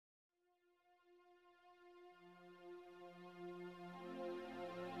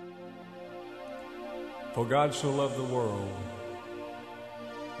For God so loved the world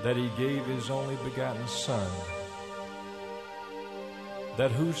that he gave his only begotten Son,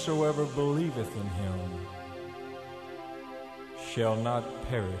 that whosoever believeth in him shall not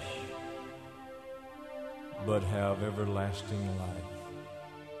perish, but have everlasting life.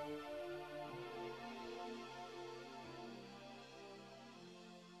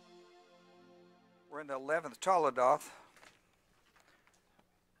 We're in the 11th Toledoth.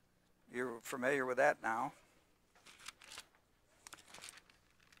 You're familiar with that now.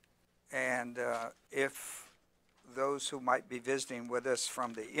 And if those who might be visiting with us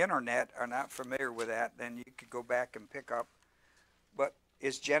from the internet are not familiar with that, then you could go back and pick up. But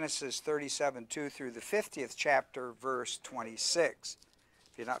it's Genesis 37:2 through the 50th chapter, verse 26.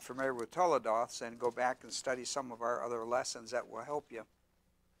 If you're not familiar with Toledoths, then go back and study some of our other lessons that will help you.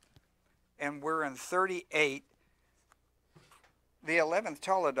 And we're in 38. The 11th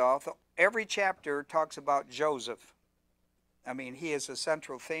Toledoth, every chapter talks about Joseph. I mean, he is the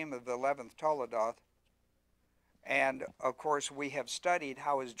central theme of the 11th Toledoth. And, of course, we have studied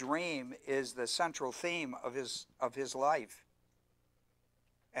how his dream is the central theme of his life,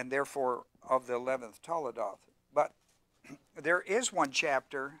 and therefore of the 11th Toledoth. But there is one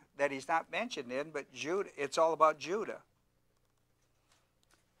chapter that he's not mentioned in, but Judah, it's all about Judah.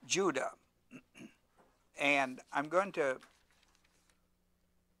 Judah. And I'm going to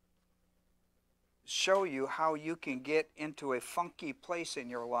show you how you can get into a funky place in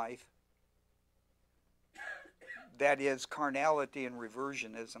your life that is carnality and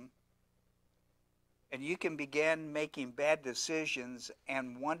reversionism. And you can begin making bad decisions,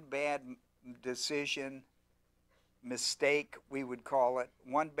 and one bad decision, mistake we would call it,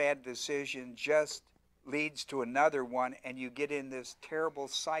 one bad decision just leads to another one, and you get in this terrible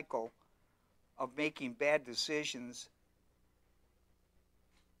cycle of making bad decisions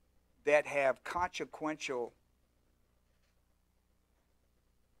that have consequential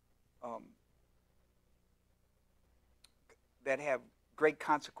that have great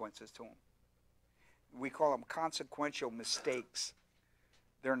consequences to them. We call them consequential mistakes.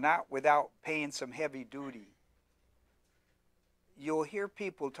 They're not without paying some heavy duty. You'll hear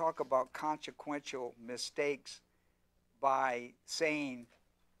people talk about consequential mistakes by saying,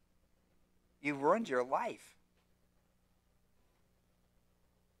 you ruined your life.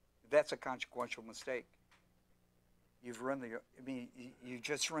 That's a consequential mistake. You've ruined you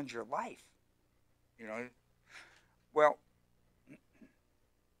just ruined your life. You know. Well,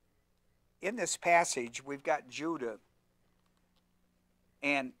 in this passage, we've got Judah,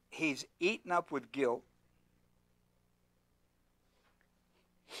 and he's eaten up with guilt.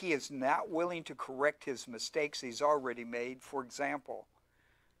 He is not willing to correct his mistakes he's already made. For example,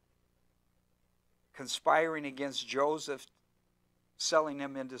 conspiring against Joseph, selling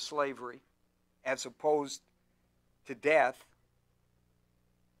him into slavery as opposed to death.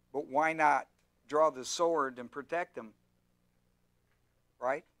 But why not draw the sword and protect him?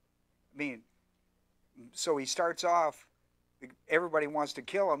 Right? I mean, so he starts off, everybody wants to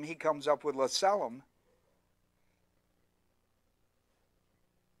kill him. He comes up with, let's sell him.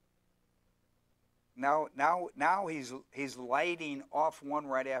 Now he's lighting off one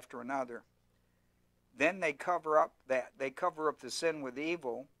right after another. Then they cover up the sin with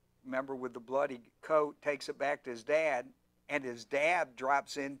evil. Remember, with the bloody coat, takes it back to his dad, and his dad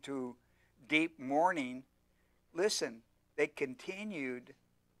drops into deep mourning. Listen, they continued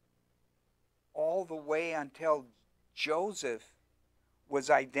all the way until Joseph was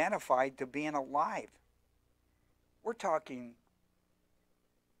identified to being alive. We're talking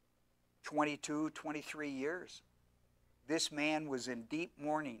 22, 23 years. This man was in deep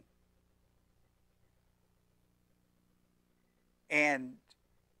mourning. And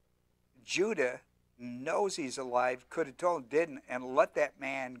Judah knows he's alive, could have told him, didn't, and let that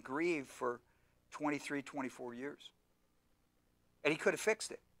man grieve for 23, 24 years. And he could have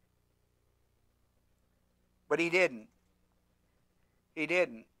fixed it. But he didn't. He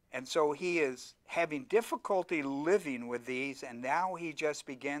didn't. And so he is having difficulty living with these, and now he just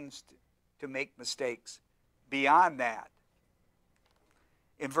begins to make mistakes. Beyond that,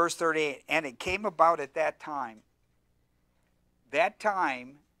 in verse 38, and it came about at that time. That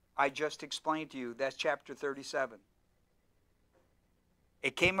time I just explained to you, that's chapter 37.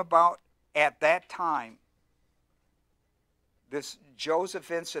 It came about at that time, this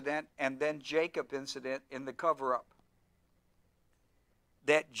Joseph incident and then Jacob incident in the cover-up,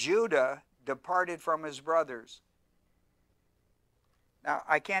 that Judah departed from his brothers. Now,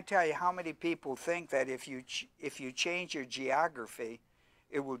 I can't tell you how many people think that if you change your geography,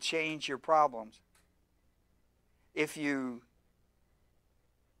 it will change your problems.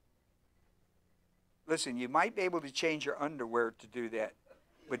 Listen, you might be able to change your underwear to do that,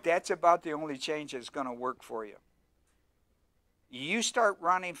 but that's about the only change that's going to work for you. You start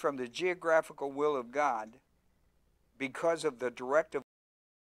running from the geographical will of God because of the directive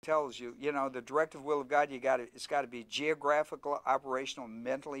tells you, the directive will of God, it's got to be geographical, operational,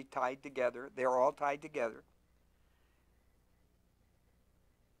 mentally tied together. They're all tied together.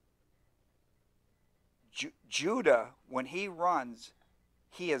 Judah, when he runs,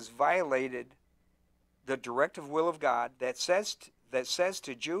 he has violated the directive will of God that says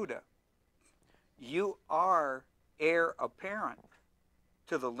to Judah, you are heir apparent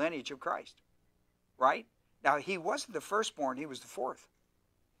to the lineage of Christ, right? Now, he wasn't the firstborn, he was the fourth.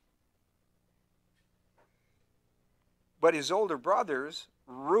 But his older brothers,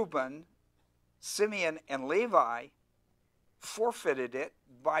 Reuben, Simeon, and Levi, forfeited it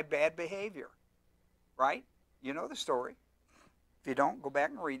by bad behavior, right? You know the story. If you don't, go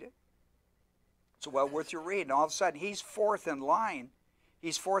back and read it. It's well worth your reading. All of a sudden, he's fourth in line.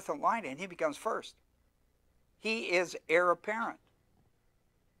 He's fourth in line, and he becomes first. He is heir apparent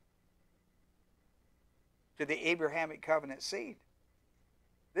to the Abrahamic covenant seed.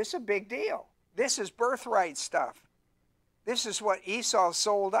 This is a big deal. This is birthright stuff. This is what Esau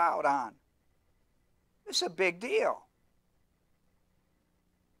sold out on. This is a big deal.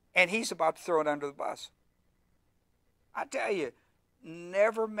 And he's about to throw it under the bus. I tell you,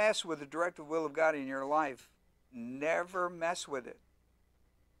 never mess with the directive will of God in your life. Never mess with it.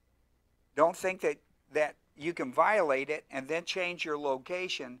 Don't think that you can violate it and then change your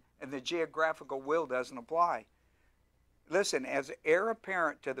location and the geographical will doesn't apply. Listen, as heir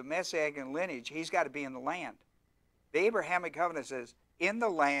apparent to the Messianic lineage, he's got to be in the land. The Abrahamic covenant says, in the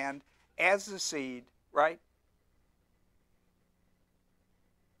land, as the seed, right?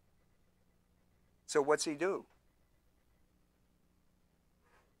 So what's he do?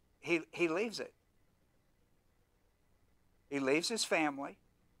 He leaves it. He leaves his family.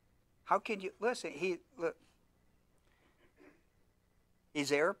 How can you, listen, he's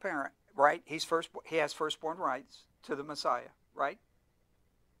heir apparent, right? He has firstborn rights to the Messiah, right?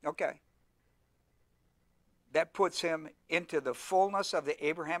 Okay. That puts him into the fullness of the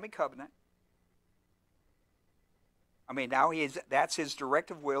Abrahamic covenant. I mean, now that's his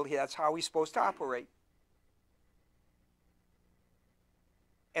directive will. That's how he's supposed to operate.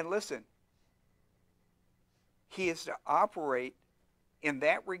 And listen, he is to operate in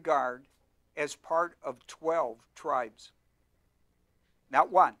that regard as part of 12 tribes. Not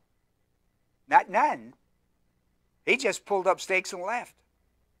one. Not none. He just pulled up stakes and left.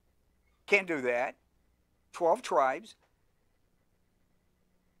 Can't do that. 12 tribes.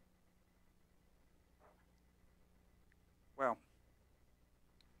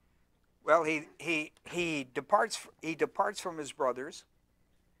 Well, he departs from his brothers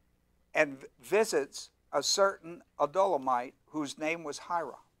and visits a certain Adulamite whose name was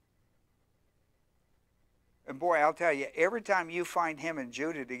Hira. And boy, I'll tell you, every time you find him and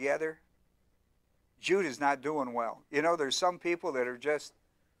Judah together, Judah's not doing well. You know, there's some people that are just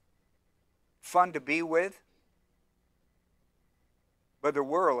fun to be with, but they're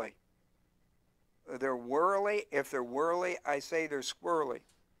worldly. They're worldly. If they're worldly, I say they're squirrely.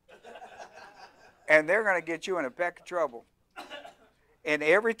 And they're going to get you in a peck of trouble. And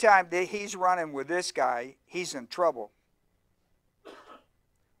every time he's running with this guy, he's in trouble.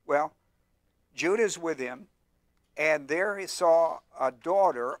 Well, Judah's with him, and there he saw a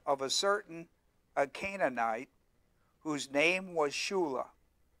daughter of a certain Canaanite whose name was Shula.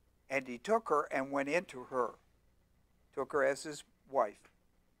 And he took her and went into her, took her as his wife.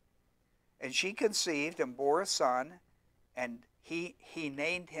 And she conceived and bore a son, and he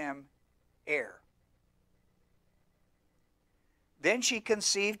named him Er. Then she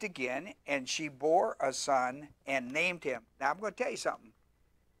conceived again, and she bore a son and named him. Now I'm going to tell you something.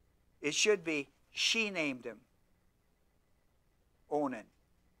 It should be she named him Onan.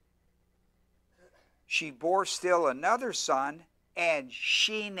 She bore still another son, and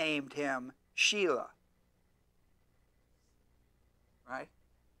she named him Shelah. Right?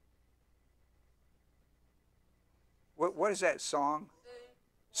 What is that song?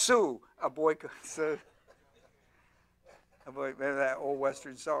 Sue. A boy could Sue. A boy, remember that old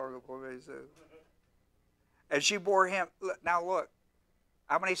Western song? A boy could Sue. And she bore him. Now look,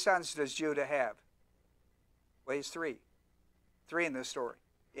 how many sons does Judah have? Well, he's three. Three in this story.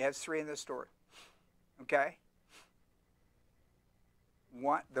 He has three in this story. Okay?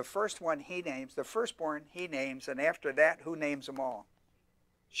 The first one he names, the firstborn he names, and after that, who names them all?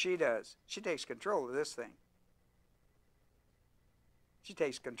 She does. She takes control of this thing. She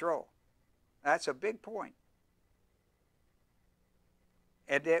takes control. That's a big point.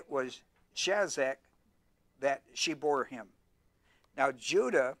 And it was Shazak that she bore him. Now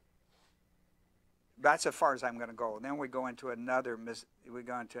Judah, that's as far as I'm going to go. Then we go into another mess.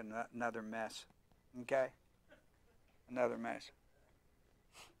 Okay? Another mess.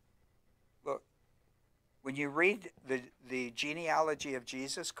 Look, when you read the genealogy of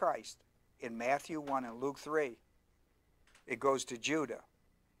Jesus Christ in Matthew 1 and Luke 3, it goes to Judah.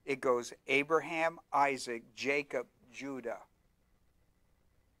 It goes Abraham, Isaac, Jacob, Judah.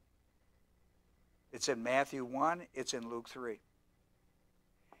 It's in Matthew 1, it's in Luke 3.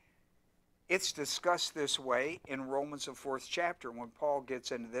 It's discussed this way in Romans, the 4th chapter. When Paul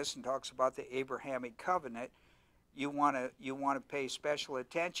gets into this and talks about the Abrahamic covenant, you want to pay special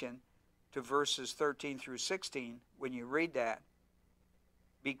attention to verses 13 through 16 when you read that,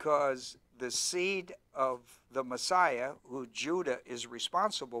 because the seed of the Messiah, who Judah is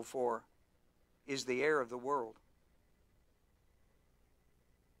responsible for, is the heir of the world.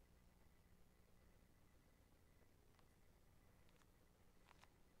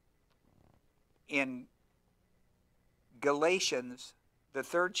 In Galatians, the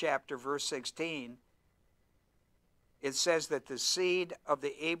 3rd chapter, verse 16, it says that the seed of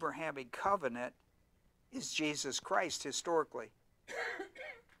the Abrahamic covenant is Jesus Christ historically.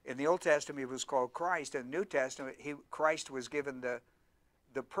 In the Old Testament, he was called Christ. In the New Testament, Christ was given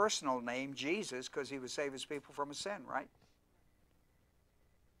the personal name Jesus because he would save his people from a sin, right?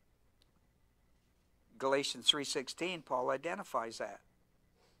 Galatians 3:16, Paul identifies that.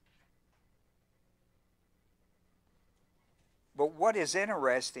 But what is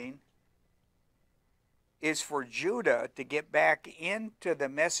interesting is for Judah to get back into the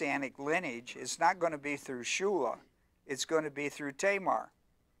Messianic lineage. It's not going to be through Shula. It's going to be through Tamar.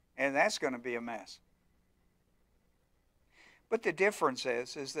 And that's going to be a mess. But the difference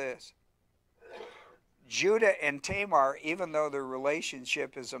is this. Judah and Tamar, even though their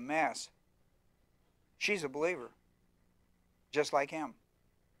relationship is a mess, she's a believer, just like him.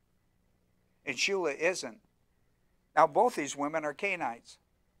 And Shula isn't. Now, both these women are Canaanites.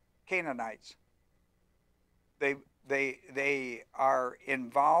 They are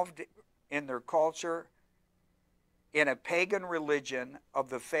involved in their culture in a pagan religion of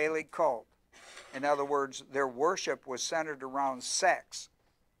the Phallic cult. In other words, their worship was centered around sex,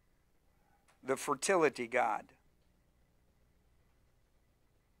 the fertility god.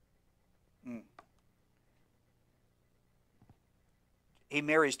 He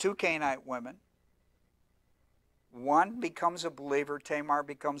marries 2 Canaanite women. One becomes a believer, Tamar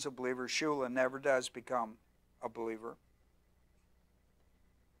becomes a believer, Shula never does become a believer.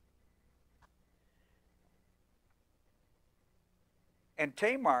 And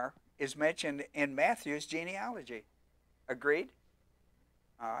Tamar is mentioned in Matthew's genealogy. Agreed?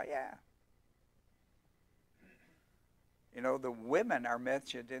 Yeah. You know, the women are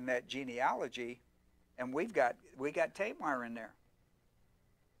mentioned in that genealogy, and we got Tamar in there.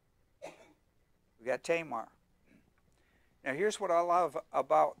 We got Tamar. Now here's what I love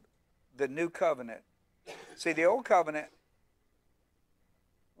about the new covenant. See, the old covenant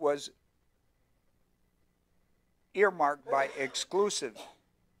was earmarked by exclusive.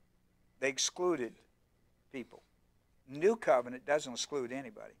 They excluded people. New covenant doesn't exclude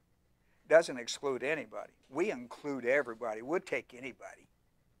anybody. Doesn't exclude anybody. We include everybody. We'll take anybody.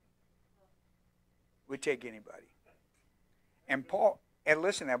 We take anybody. And Paul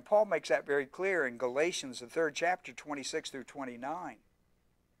makes that very clear in Galatians, the 3rd chapter, 26 through 29.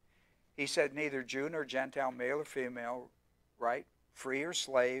 He said, neither Jew nor Gentile, male or female, right, free or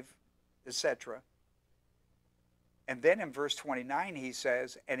slave, etc. And then in verse 29 he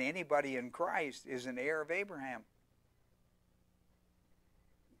says, and anybody in Christ is an heir of Abraham.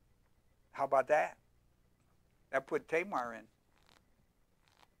 How about that? That put Tamar in.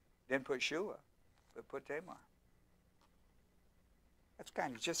 Didn't put Shula, but put Tamar. That's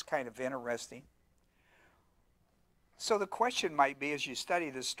just kind of interesting. So the question might be, as you study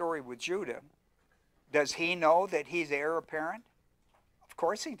the story with Judah, does he know that he's heir apparent? Of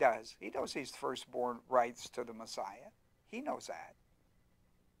course he does. He knows he's firstborn rights to the Messiah. He knows that.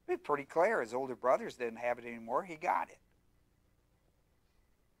 It's pretty clear. His older brothers didn't have it anymore. He got it.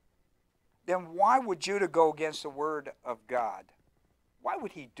 Then why would Judah go against the word of God? Why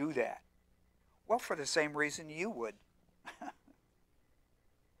would he do that? Well, for the same reason you would.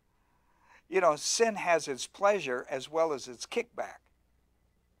 You know, sin has its pleasure as well as its kickback.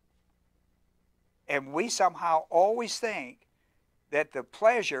 And we somehow always think that the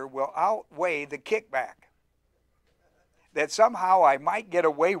pleasure will outweigh the kickback. That somehow I might get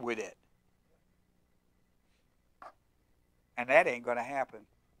away with it. And that ain't going to happen.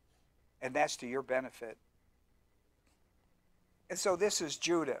 And that's to your benefit. And so this is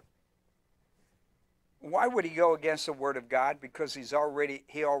Judah. Why would he go against the word of God? Because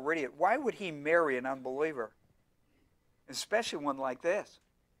why would he marry an unbeliever? Especially one like this.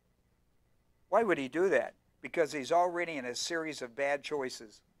 Why would he do that? Because he's already in a series of bad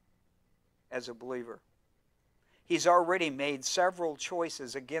choices as a believer. He's already made several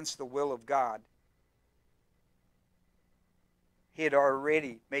choices against the will of God. He had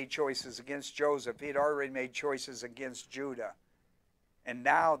already made choices against Joseph. He had already made choices against Judah. And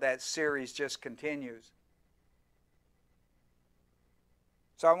now that series just continues.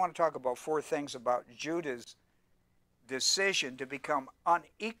 So I want to talk about 4 things about Judah's decision to become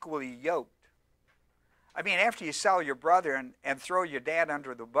unequally yoked. I mean, after you sell your brother and throw your dad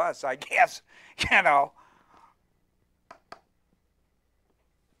under the bus, I guess, you know.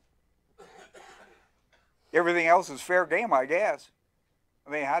 Everything else is fair game, I guess. I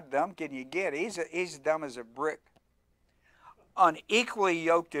mean, how dumb can you get? He's dumb as a brick. Unequally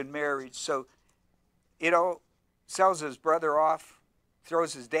yoked in marriage. So, you know, sells his brother off,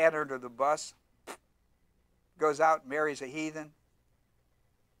 throws his dad under the bus, goes out and marries a heathen.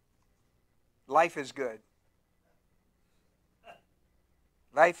 Life is good.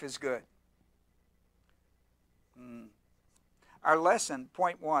 Life is good. Our lesson,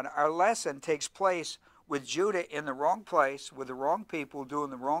 point 1, our lesson takes place with Judah in the wrong place, with the wrong people doing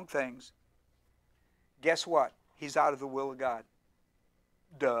the wrong things. Guess what? He's out of the will of God.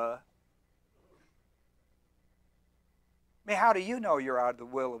 Duh. I mean, how do you know you're out of the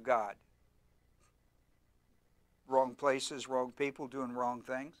will of God? Wrong places, wrong people, doing wrong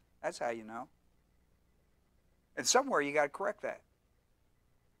things. That's how you know. And somewhere you got to correct that.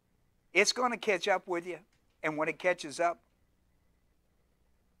 It's going to catch up with you. And when it catches up,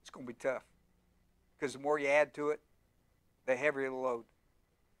 it's going to be tough. Because the more you add to it, the heavier the load.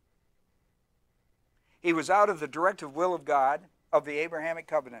 He was out of the directive will of God, of the Abrahamic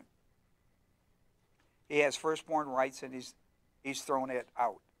covenant. He has firstborn rights and he's thrown it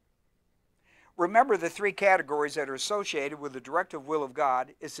out. Remember the 3 categories that are associated with the directive will of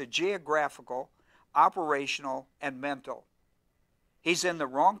God. It's the geographical, operational, and mental. He's in the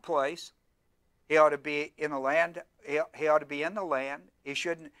wrong place. He ought to be in the land. He ought to be in the land. He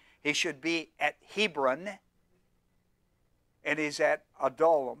should be at Hebron, and he's at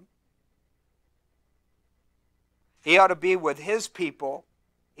Adullam. He ought to be with his people.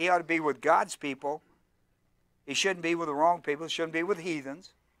 He ought to be with God's people. He shouldn't be with the wrong people. He shouldn't be with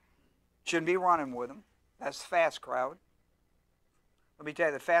heathens. Shouldn't be running with them. That's the fast crowd. Let me tell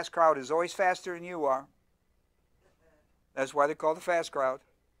you, the fast crowd is always faster than you are. That's why they call the fast crowd.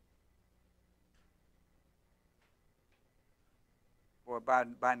 Boy,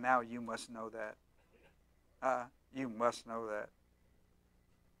 by now you must know that. You must know that.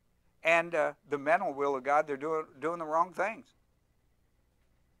 And the mental will of God, they're doing the wrong things.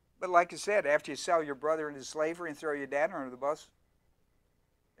 But like I said, after you sell your brother into slavery and throw your dad under the bus,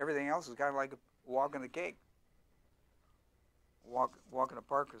 everything else is kind of like walking the cake. Walk in a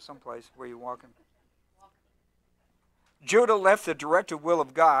park or someplace where you're walking. Judah left the directive will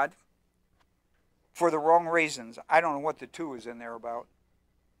of God for the wrong reasons. I don't know what the 2 is in there about.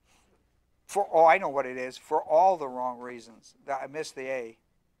 I know what it is. For all the wrong reasons. I missed the A.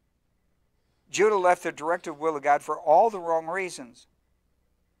 Judah left the directive will of God for all the wrong reasons.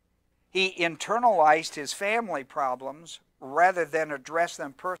 He internalized his family problems rather than address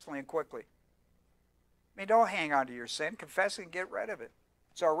them personally and quickly. I mean, don't hang on to your sin. Confess it and get rid of it.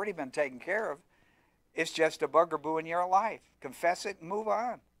 It's already been taken care of. It's just a bugaboo in your life. Confess it and move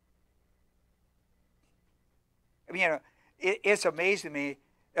on. I mean, it's amazing to me.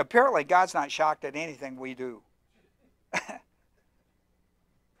 Apparently, God's not shocked at anything we do.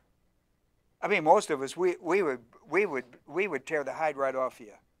 I mean, most of us, we would tear the hide right off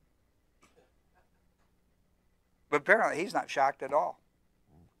you. But apparently, he's not shocked at all.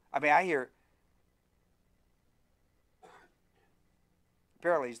 I mean, I hear.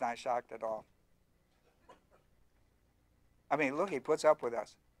 Apparently, he's not shocked at all. I mean, look, he puts up with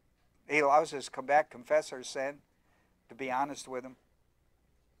us. He allows us to come back, confess our sin, to be honest with him.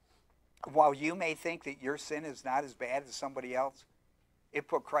 While you may think that your sin is not as bad as somebody else, it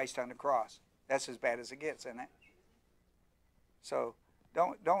put Christ on the cross. That's as bad as it gets, isn't it? So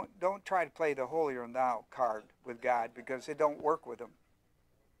don't try to play the holier than thou card with God, because it don't work with him.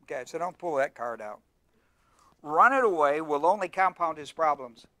 Okay, so don't pull that card out. Run it away will only compound his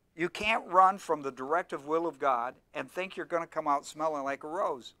problems. You can't run from the directive will of God and think you're going to come out smelling like a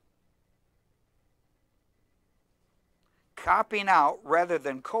rose. Copping out rather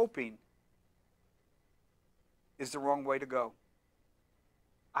than coping is the wrong way to go.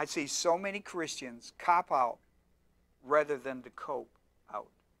 I see so many Christians cop out rather than to cope out.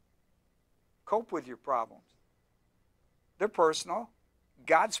 cope with your problems. They're personal.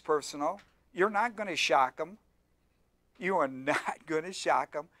 God's personal. You're not going to shock them. You are not going to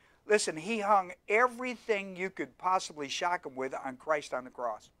shock them. Listen, he hung everything you could possibly shock him with on Christ on the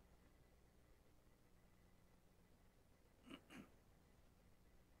cross.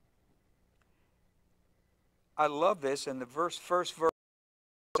 I love this in the first verse,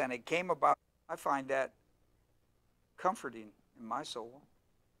 and it came about. I find that comforting in my soul.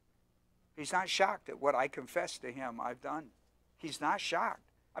 He's not shocked at what I confess to him I've done. He's not shocked.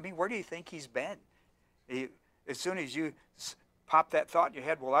 I mean, where do you think he's been? As soon as you pop that thought in your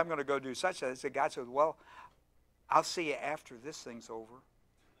head, well, I'm going to go do such and such, God says, well, I'll see you after this thing's over.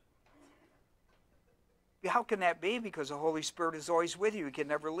 How can that be? Because the Holy Spirit is always with you. He can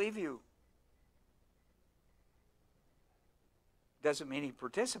never leave you. Doesn't mean he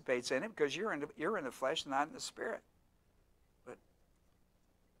participates in it, because you're in the flesh, not in the spirit. But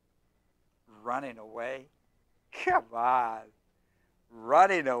running away? Come on.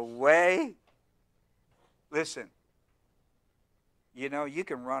 Running away? Listen, you know, you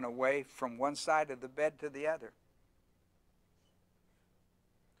can run away from one side of the bed to the other.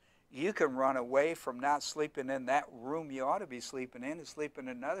 You can run away from not sleeping in that room you ought to be sleeping in and sleep in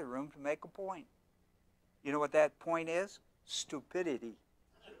another room to make a point. You know what that point is? Stupidity.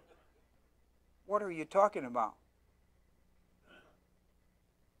 What are you talking about?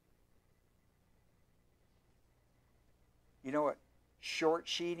 You know what short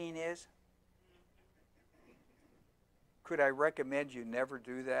sheeting is? Could I recommend you never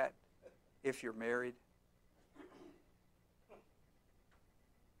do that if you're married?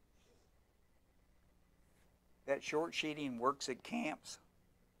 That short sheeting works at camps.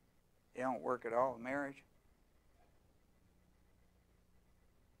 It don't work at all in marriage.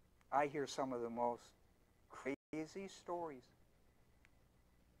 I hear some of the most crazy stories.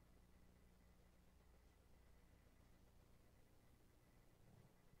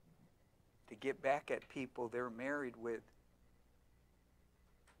 To get back at people they're married with.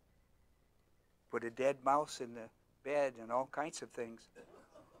 Put a dead mouse in the bed and all kinds of things.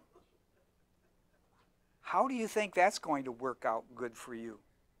 How do you think that's going to work out good for you?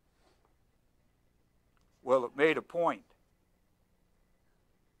 Well, it made a point.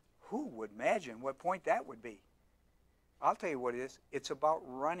 Who would imagine what point that would be? I'll tell you what it is. It's about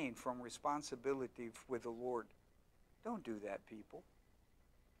running from responsibility with the Lord. Don't do that, people.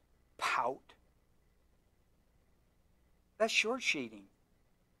 Pout. That's short sheeting.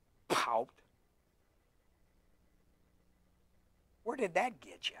 Pout. Where did that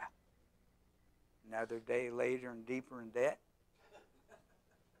get you? Another day later and deeper in debt.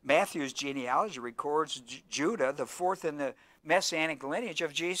 Matthew's genealogy records Judah, the fourth in the messianic lineage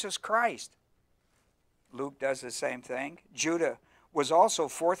of Jesus Christ. Luke does the same thing. Judah was also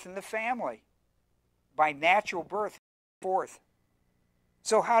fourth in the family. By natural birth, fourth.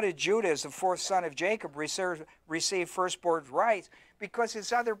 So how did Judah, as the fourth son of Jacob, receive firstborn rights? Because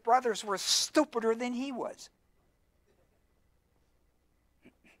his other brothers were stupider than he was.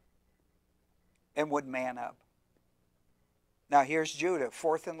 And would man up. Now here's Judah,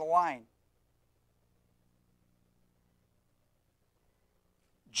 fourth in the line.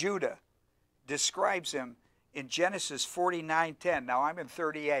 Judah describes him in Genesis 49:10. Now I'm in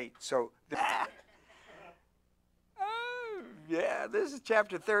 38, so yeah, this is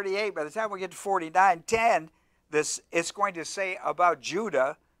chapter 38. By the time we get to 49:10, it's going to say about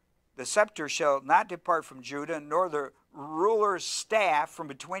Judah, the scepter shall not depart from Judah, nor the ruler's staff from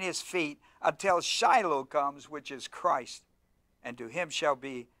between his feet, until Shiloh comes, which is Christ, and to him shall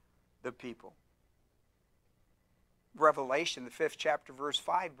be the people. Revelation, the 5th chapter, verse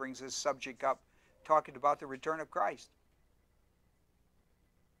 5, brings this subject up, talking about the return of Christ.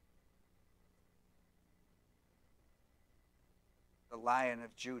 The Lion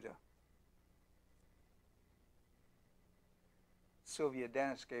of Judah. Sylvia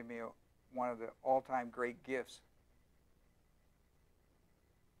Dennis gave me one of the all-time great gifts.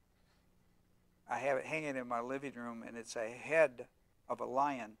 I have it hanging in my living room, and it's a head of a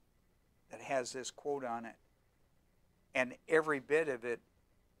lion that has this quote on it. And every bit of it,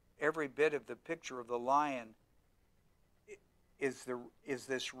 every bit of the picture of the lion is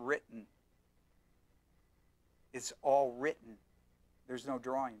this written. It's all written. There's no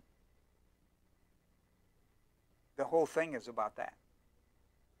drawing. The whole thing is about that.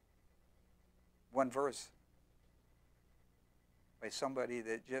 One verse by somebody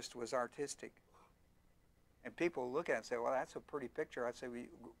that just was artistic. And people look at it and say, well, that's a pretty picture. I'd say we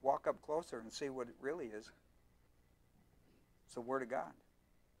walk up closer and see what it really is. It's the Word of God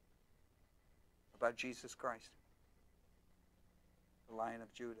about Jesus Christ, the Lion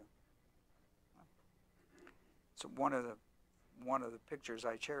of Judah. It's one of the pictures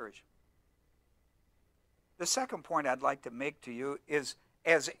I cherish. The second point I'd like to make to you is,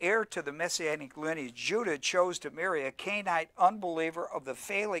 as heir to the Messianic lineage, Judah chose to marry a Canaanite unbeliever of the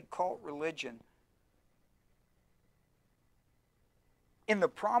Phallic cult religion. In the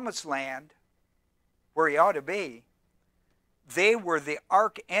promised land, where he ought to be, they were the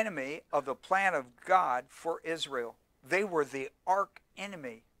arch enemy of the plan of God for Israel. They were the arch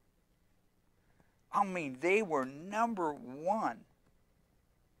enemy. I mean, they were number one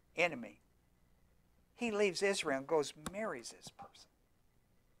enemy. He leaves Israel and goes marries this person.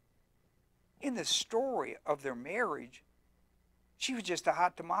 In the story of their marriage, she was just a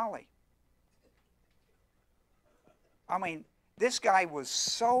hot tamale. I mean, this guy was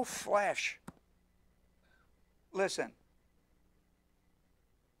so flesh. Listen,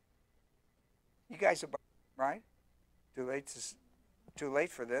 you guys are right. Too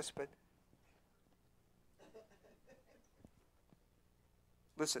late for this, but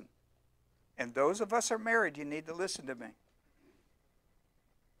listen. And those of us who are married, you need to listen to me.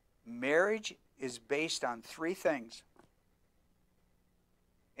 Marriage is based on three things,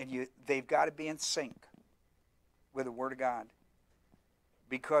 and they've got to be in sync with the Word of God,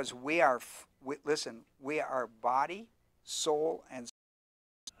 because we are body, soul, and spirit.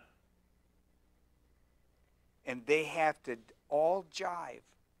 And they have to all jive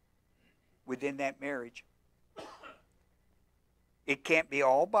within that marriage. It can't be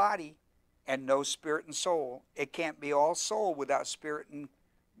all body and no spirit and soul. It can't be all soul without spirit and...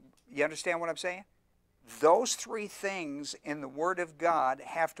 You understand what I'm saying? Those three things in the Word of God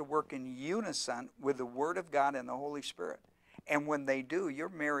have to work in unison with the Word of God and the Holy Spirit. And when they do, your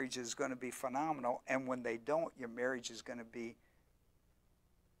marriage is going to be phenomenal. And when they don't, your marriage is going to be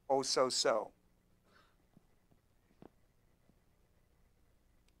oh so.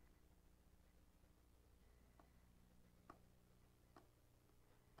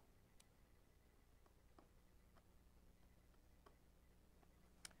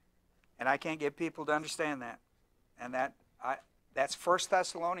 And I can't get people to understand that. And that's 1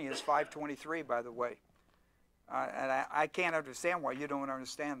 Thessalonians 5:23, by the way. And I can't understand why you don't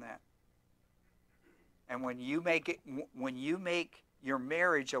understand that. And when you make your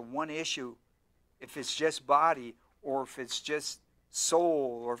marriage a one issue, if it's just body, or if it's just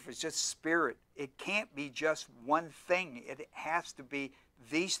soul, or if it's just spirit, it can't be just one thing. It has to be,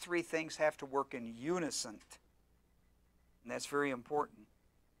 these three things have to work in unison. And that's very important.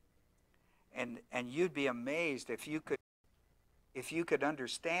 And you'd be amazed if you could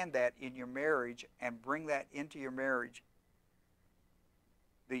understand that in your marriage and bring that into your marriage.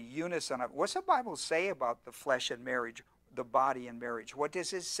 The unison of, what's the Bible say about the flesh in marriage, the body in marriage? What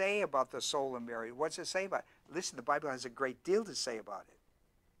does it say about the soul in marriage? What's it say about it? Listen, the Bible has a great deal to say about it.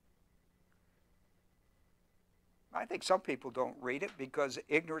 I think some people don't read it because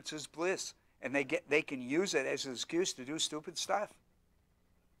ignorance is bliss, and they can use it as an excuse to do stupid stuff.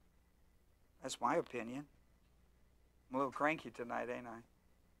 That's my opinion. I'm a little cranky tonight, ain't I?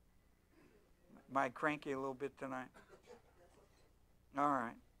 Am I cranky a little bit tonight? All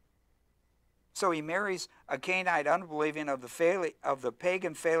right. So he marries a Canaanite unbelieving of the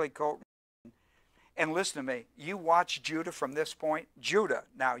pagan Phallic cult. And listen to me. You watch Judah from this point. You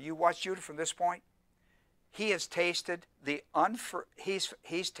watch Judah from this point. He has tasted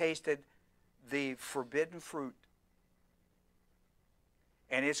he's tasted the forbidden fruit.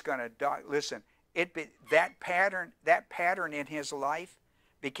 And it's going to die. Listen, that pattern in his life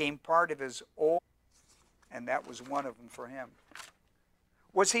became part of his old, and that was one of them for him.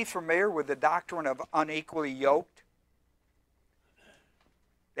 Was he familiar with the doctrine of unequally yoked?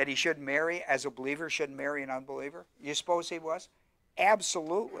 That he shouldn't marry, as a believer, shouldn't marry an unbeliever? You suppose he was?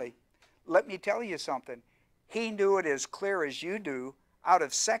 Absolutely. Let me tell you something. He knew it as clear as you do out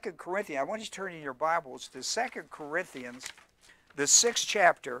of 2 Corinthians. I want you to turn in your Bibles to 2 Corinthians, the 6th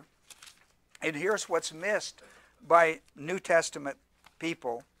chapter, and here's what's missed by New Testament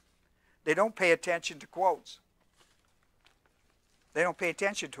people. They don't pay attention to quotes. They don't pay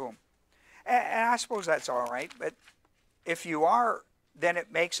attention to them. And I suppose that's all right, but if you are, then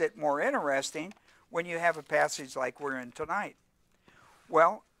it makes it more interesting when you have a passage like we're in tonight.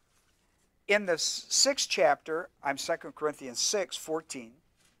 Well, in the 6th chapter, I'm 2 Corinthians 6:14.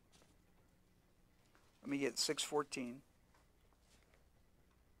 Let me get 6:14.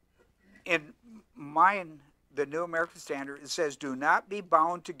 In the New American Standard, it says, do not be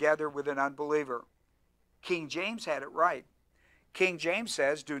bound together with an unbeliever. King James had it right. King James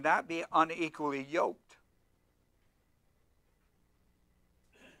says, do not be unequally yoked.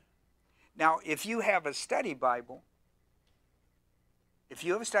 Now, if you have a study Bible, if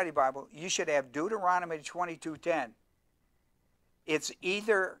you have a study Bible, you should have Deuteronomy 22:10. It's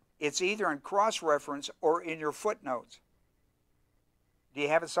either in cross-reference or in your footnotes. Do you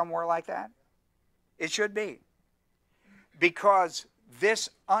have it somewhere like that? It should be. Because this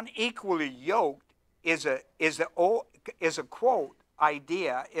unequally yoked is a quote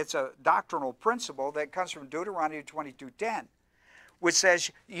idea. It's a doctrinal principle that comes from Deuteronomy 22:10, which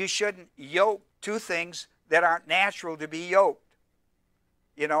says you shouldn't yoke two things that aren't natural to be yoked.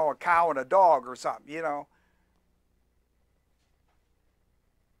 You know, a cow and a dog or something, you know.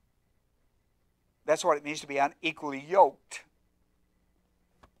 That's what it means to be unequally yoked.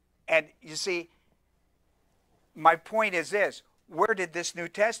 And you see, my point is this. Where did this New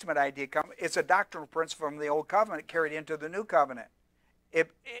Testament idea come? It's a doctrinal principle from the Old Covenant carried into the New Covenant.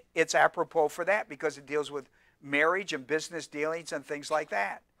 It's apropos for that because it deals with marriage and business dealings and things like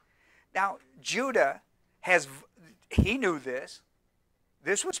that. Now, Judah he knew this.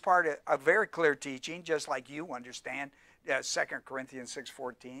 This was part of a very clear teaching, just like you understand 2 Corinthians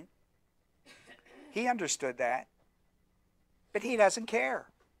 6:14. He understood that, but he doesn't care.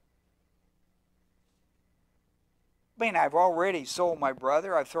 I mean, I've already sold my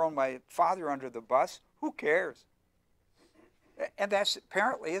brother. I've thrown my father under the bus. Who cares? And that's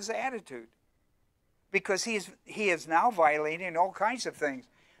apparently his attitude, because he is now violating all kinds of things.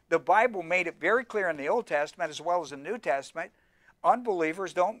 The Bible made it very clear in the Old Testament as well as the New Testament.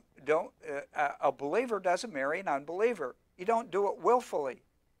 Unbelievers a believer doesn't marry an unbeliever. You don't do it willfully.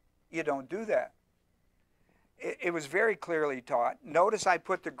 You don't do that. It was very clearly taught. Notice I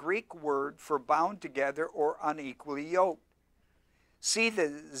put the Greek word for bound together or unequally yoked. See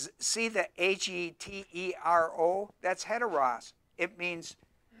the hetero? That's heteros. It means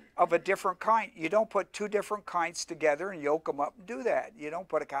of a different kind. You don't put two different kinds together and yoke them up and do that. You don't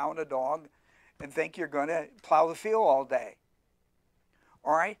put a cow and a dog and think you're going to plow the field all day.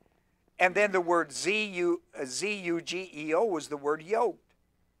 All right? And then the word Z-U-G-E-O was the word yoked.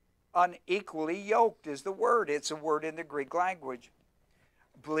 Unequally yoked is the word. It's a word in the Greek language.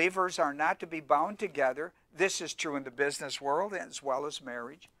 Believers are not to be bound together. This is true in the business world as well as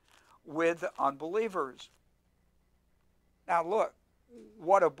marriage with unbelievers. Now look,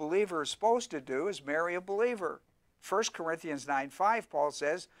 what a believer is supposed to do is marry a believer. 1 Corinthians 9:5, Paul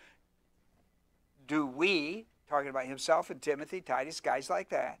says, do we, talking about himself and Timothy, Titus, guys like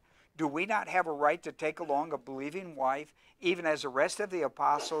that, do we not have a right to take along a believing wife, even as the rest of the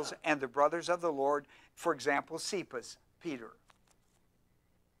apostles and the brothers of the Lord, for example, Cephas, Peter?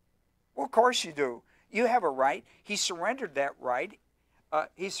 Well, of course you do. You have a right. He surrendered that right.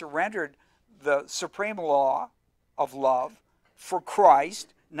 He surrendered the supreme law of love for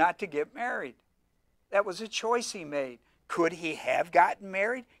Christ not to get married. That was a choice he made. Could he have gotten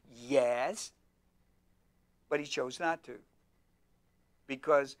married? Yes. But he chose not to,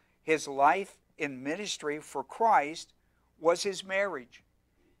 because his life in ministry for Christ was his marriage.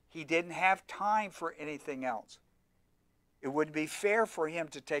 He didn't have time for anything else. It wouldn't be fair for him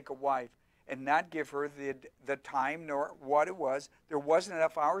to take a wife and not give her the time nor what it was. There wasn't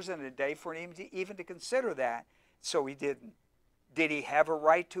enough hours in a day for him to even to consider that, so he didn't. Did he have a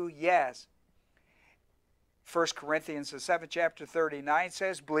right to? Yes. 1 Corinthians, the 7th chapter, 39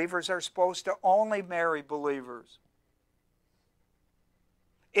 says believers are supposed to only marry believers.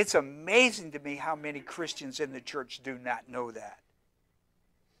 It's amazing to me how many Christians in the church do not know that.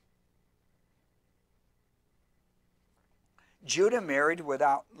 Judah married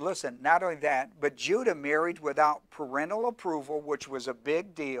without, listen, not only that, but Judah married without parental approval, which was a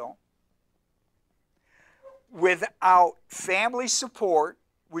big deal, without family support,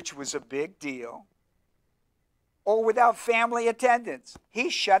 which was a big deal, or without family attendance. He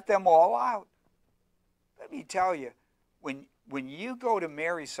shut them all out. Let me tell you, when you go to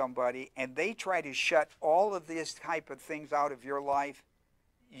marry somebody and they try to shut all of these type of things out of your life,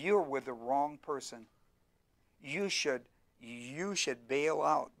 you're with the wrong person. You should bail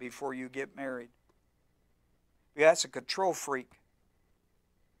out before you get married. That's a control freak.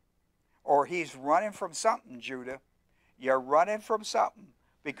 Or he's running from something, Judah. You're running from something,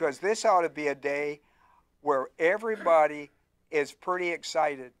 because this ought to be a day where everybody is pretty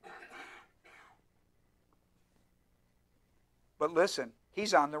excited. But listen,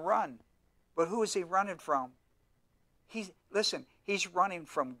 he's on the run. But who is he running from? He's running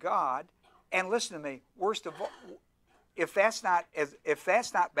from God. And listen to me, worst of all, if that's not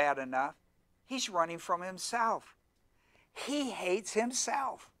bad enough, he's running from himself. He hates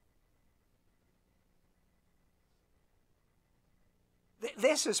himself.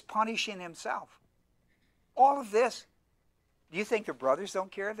 This is punishing himself. All of this. Do you think the brothers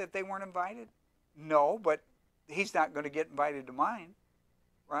don't care that they weren't invited? No, but he's not going to get invited to mine.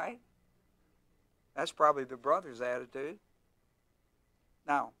 right? That's probably the brother's attitude.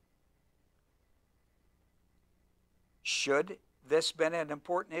 Now, should this been an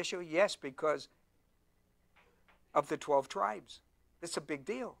important issue? Yes, because of the 12 tribes. It's a big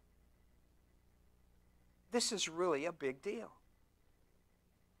deal. This is really a big deal.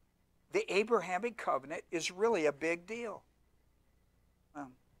 The Abrahamic covenant is really a big deal.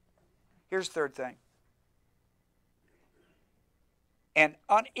 Here's the third thing. An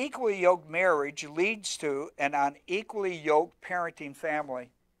unequally yoked marriage leads to an unequally yoked parenting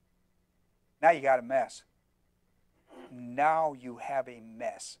family. Now you got a mess. Now you have a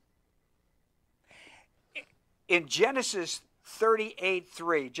mess. In Genesis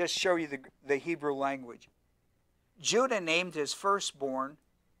 38:3, just show you the Hebrew language. Judah named his firstborn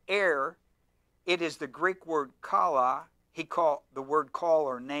Er. It is the Greek word kala. He called the word call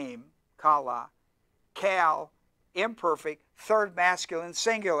or name, kala. Kal, imperfect, third masculine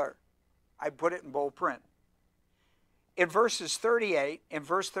singular. I put it in bold print. In verses 38,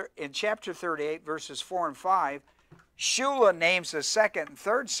 in chapter 38, verses 4 and 5, Shula names the second and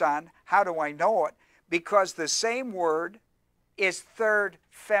third son. How do I know it? Because the same word is third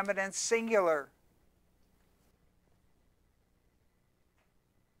feminine singular.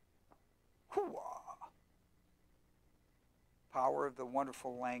 Power of the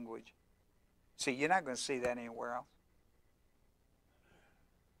wonderful language. See, you're not going to see that anywhere else.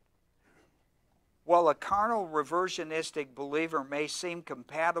 While a carnal reversionistic believer may seem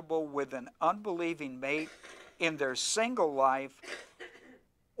compatible with an unbelieving mate in their single life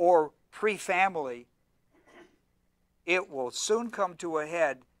or pre-family, it will soon come to a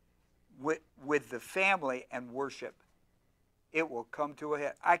head with the family and worship. It will come to a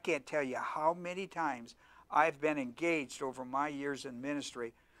head. I can't tell you how many times I've been engaged over my years in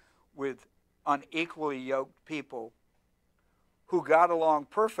ministry with unequally yoked people who got along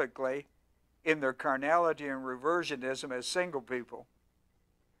perfectly in their carnality and reversionism as single people,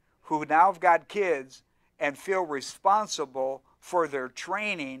 who now have got kids and feel responsible for their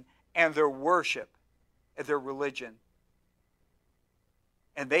training and their worship, their religion.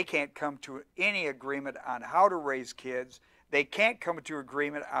 And they can't come to any agreement on how to raise kids. They can't come to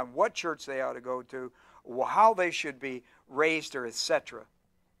agreement on what church they ought to go to, how they should be raised, or etc.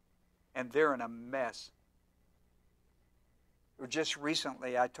 And they're in a mess. Just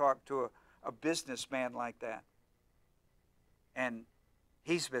recently, I talked to a businessman like that. And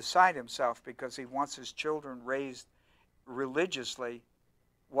he's beside himself because he wants his children raised religiously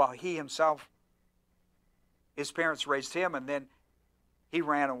while he himself, his parents raised him, and then he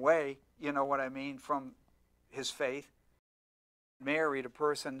ran away, you know what I mean, from his faith, married a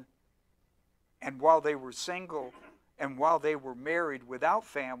person, and while they were single and while they were married without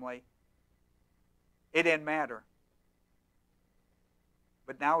family, it didn't matter.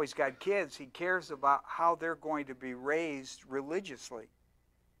 But now he's got kids. He cares about how they're going to be raised religiously.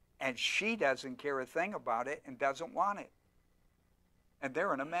 And she doesn't care a thing about it and doesn't want it. And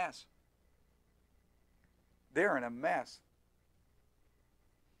they're in a mess. They're in a mess.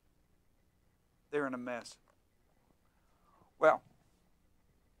 They're in a mess. Well,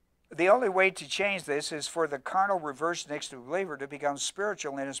 the only way to change this is for the carnal reversionistic believer to become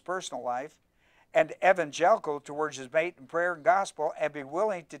spiritual in his personal life and evangelical towards his mate in prayer and gospel, and be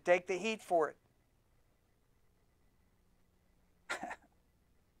willing to take the heat for it.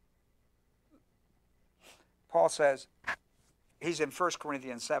 Paul says, he's in 1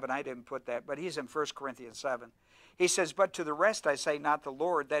 Corinthians 7, I didn't put that, but he's in 1 Corinthians 7. He says, but to the rest I say, not the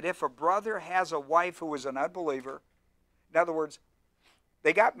Lord, that if a brother has a wife who is an unbeliever, in other words,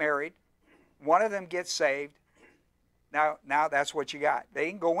 they got married, one of them gets saved, now that's what you got. They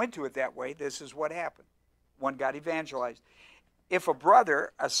didn't go into it that way. This is what happened. One got evangelized. If a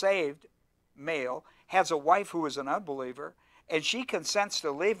brother, a saved male, has a wife who is an unbeliever, and she consents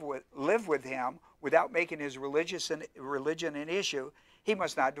to live with him without making his religion an issue, he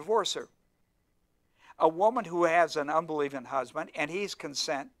must not divorce her. A woman who has an unbelieving husband, and he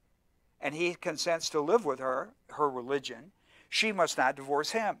consents to live with her religion, she must not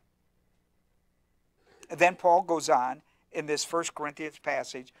divorce him. Then Paul goes on in this 1 Corinthians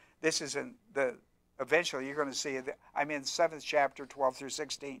passage. This is eventually you're going to see it. I'm in 7th chapter, 12 through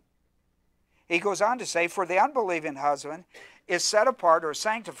 16. He goes on to say, for the unbelieving husband is set apart or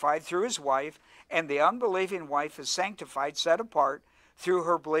sanctified through his wife, and the unbelieving wife is sanctified, set apart through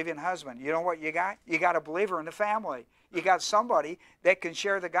her believing husband. You know what you got? You got a believer in the family. You got somebody that can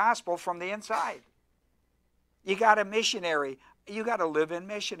share the gospel from the inside. You got a missionary. You got a live-in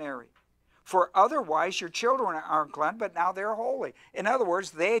missionary. For otherwise your children aren't clean, but now they're holy. In other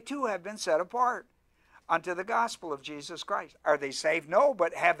words, they too have been set apart. unto the gospel of Jesus Christ. Are they saved? No,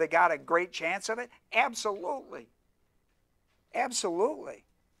 but have they got a great chance of it? Absolutely. Absolutely.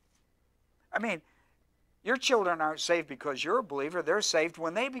 I mean, your children aren't saved because you're a believer. They're saved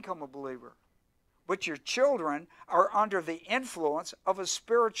when they become a believer. But your children are under the influence of a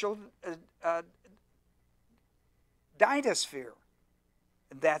spiritual dynasphere.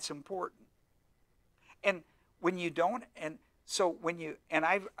 And that's important. And when you don't, and so when you, and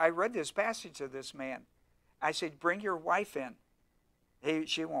I read this passage to this man. I said, bring your wife in.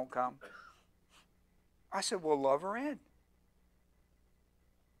 She won't come. I said, well, love her in.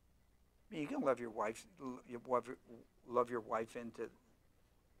 I mean, you can love your wife into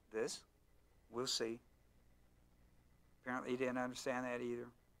this. We'll see. Apparently he didn't understand that either.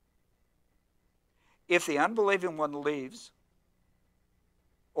 If the unbelieving one leaves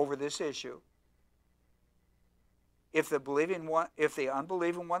over this issue, if the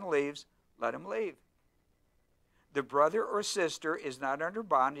unbelieving one leaves, let him leave. The brother or sister is not under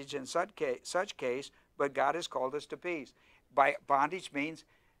bondage in such case, but God has called us to peace. By bondage means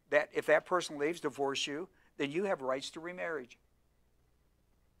that if that person leaves, divorce you, then you have rights to remarriage.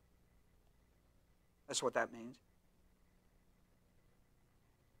 That's what that means.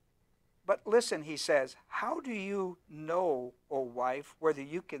 But listen, he says, how do you know, O wife, whether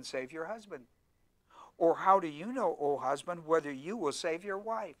you can save your husband? Or how do you know, O husband, whether you will save your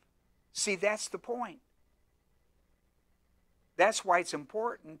wife? See, that's the point. That's why it's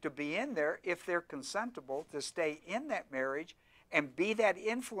important to be in there, if they're consentable, to stay in that marriage and be that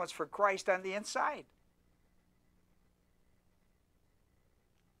influence for Christ on the inside.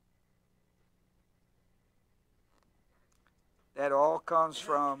 That all comes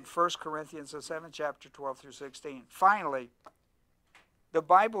from 1 Corinthians, the 7th chapter, 12 through 16. Finally, the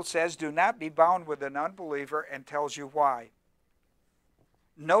Bible says, do not be bound with an unbeliever, and tells you why.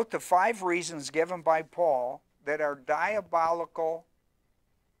 Note the 5 reasons given by Paul that are diabolically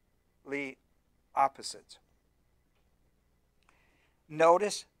opposites.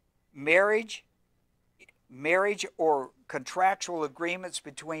 Notice, marriage or contractual agreements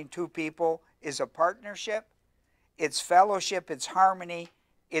between two people is a partnership. It's fellowship, it's harmony,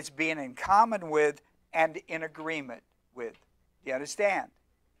 it's being in common with and in agreement with. You understand?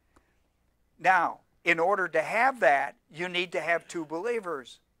 Now, in order to have that, you need to have two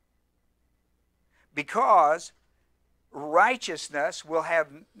believers. Because righteousness will have,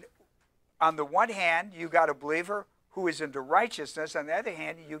 on the one hand, you got a believer who is into righteousness. On the other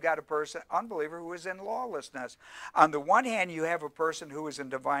hand, you got a person, unbeliever, who is in lawlessness. On the one hand, you have a person who is in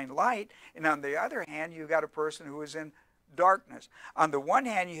divine light, and on the other hand, you got a person who is in darkness. On the one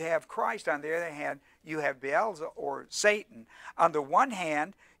hand, you have Christ. On the other hand, you have Beelzebub or Satan. On the one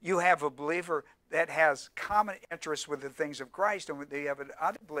hand, you have a believer that has common interests with the things of Christ, and you have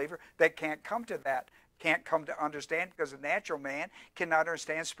another believer that can't come to that, can't come to understand, because a natural man cannot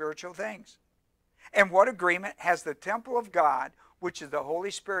understand spiritual things. And what agreement has the temple of God, which is the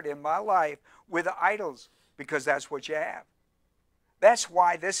Holy Spirit in my life, with idols? Because that's what you have. That's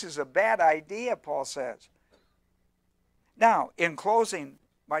why this is a bad idea, Paul says. Now, in closing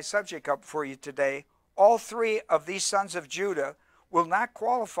my subject up for you today, all 3 of these sons of Judah will not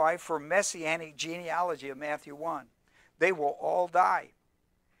qualify for messianic genealogy of Matthew 1. They will all die.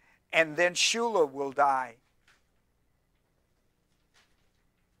 And then Shula will die.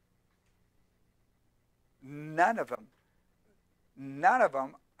 None of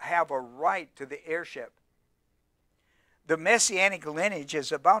them have a right to the heirship. The messianic lineage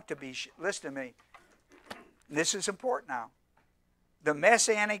is about to be, listen to me, this is important now. The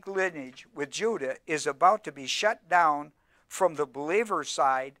messianic lineage with Judah is about to be shut down from the believer's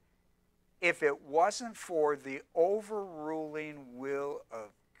side if it wasn't for the overruling will of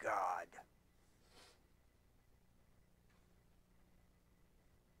God.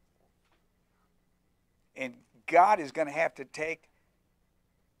 And God is going to have to take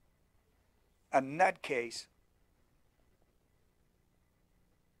a nutcase,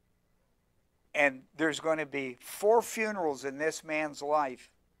 and there's going to be 4 funerals in this man's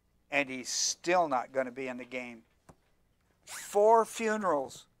life, and he's still not going to be in the game. 4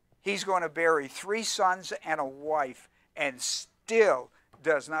 funerals. He's going to bury 3 sons and a wife, and still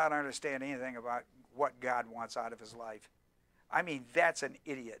does not understand anything about what God wants out of his life. I mean, that's an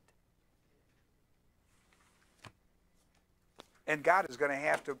idiot. And God is going to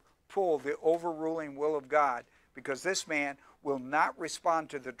have to pull the overruling will of God, because this man will not respond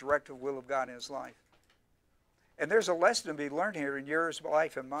to the directive will of God in his life. And there's a lesson to be learned here in your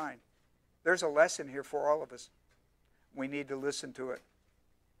life and mine. There's a lesson here for all of us. We need to listen to it.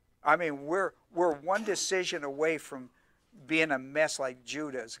 I mean, we're one decision away from be in a mess like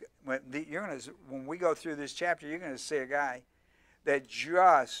Judah's. When we go through this chapter, you're going to see a guy that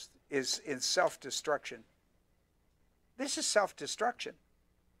just is in self-destruction. This is self-destruction.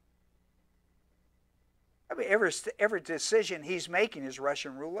 I mean, every decision he's making is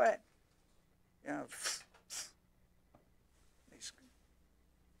Russian roulette. You know,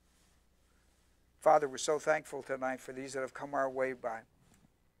 Father, we're so thankful tonight for these that have come our way by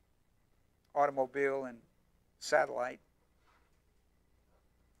automobile and satellite.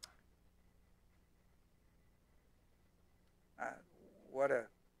 What a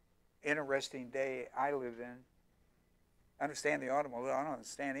interesting day I live in. I understand the automobile. I don't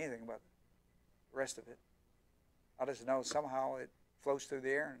understand anything about the rest of it. I just know somehow it floats through the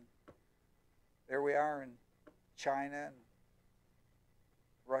air, and there we are in China and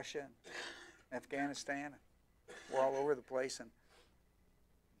Russia and Afghanistan. We're all over the place, and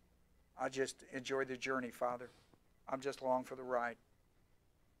I just enjoy the journey, Father. I'm just along for the ride.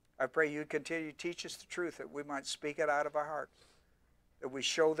 I pray you continue to teach us the truth, that we might speak it out of our heart, that we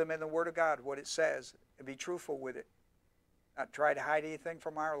show them in the Word of God what it says and be truthful with it, not try to hide anything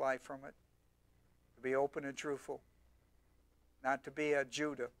from our life from it, to be open and truthful, not to be a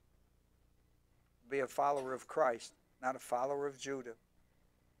Judah, be a follower of Christ, not a follower of Judah.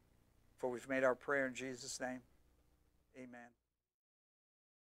 For we've made our prayer in Jesus' name. Amen.